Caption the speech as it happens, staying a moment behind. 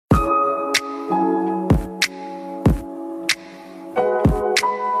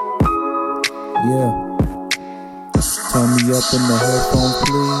Yeah. Turn me up in the headphones,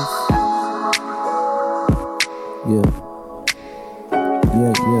 please. Yeah.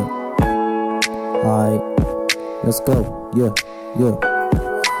 Alright. Let's go. Yeah.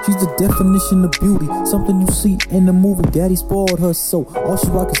 She's the definition of beauty, something you see in the movie. Daddy spoiled her so all she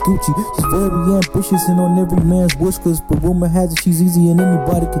rock is Gucci. She's very ambitious and on every man's wish list, but rumor has it she's easy and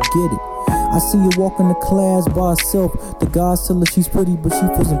anybody could get it. I see her walking the class by herself. The guys tell her she's pretty, but she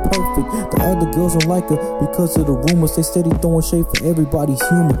feels imperfect. The other girls don't like her because of the rumors. They steady throwing shade for everybody's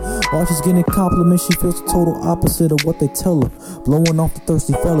humor. While she's getting compliments, she feels the total opposite of what they tell her. Blowing off the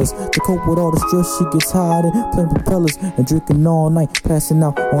thirsty fellas. To cope with all the stress, she gets high and playing propellers and drinking all night, passing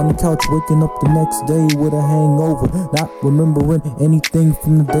out on the couch, waking up the next day with a hangover, not remembering anything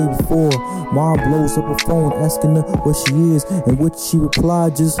from the day before. Mom blows up her phone, asking her where she is, in which she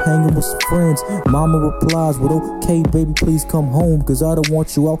replied, just hanging with some friends. Mama replies with, okay baby, please come home, cause I don't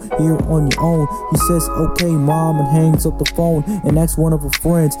want you out here on your own. He says okay mom and hangs up the phone and asks one of her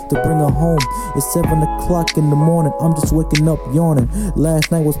friends to bring her home. It's 7 o'clock in the morning, I'm just waking up yawning.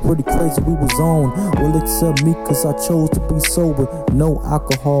 Last night was pretty crazy, we was on. Well, except me, cause I chose to be sober. No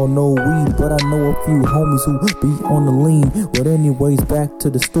alcohol, no weed, but I know a few homies who be on the lean. But anyways, back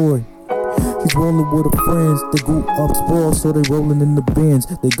to the story. She's rolling with her friends, they grew up spoiled, so they rolling in the Benz.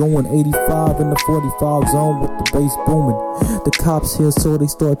 They going 85 in the 45 zone with the bass booming. The cops here, so they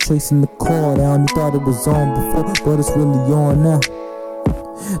start chasing the car down. You thought it was on before, but it's really on now.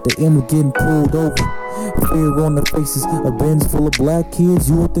 They end up getting pulled over. Fear on their faces, a Benz full of black kids.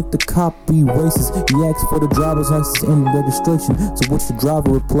 You would think the cop be racist. He asked for the driver's license and registration, to which the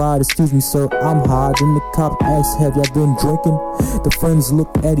driver replied, excuse me sir, I'm high. Then the cop asked, have y'all been drinking? The friends look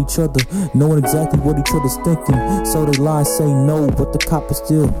at each other, knowing exactly what each other's thinking. So they lie and say no, but the cop is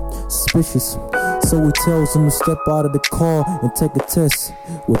still suspicious. So he tells them to step out of the car and take a test,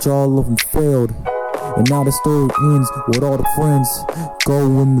 which all of them failed. And now the story ends with all the friends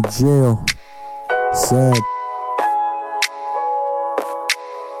going to jail. Sad.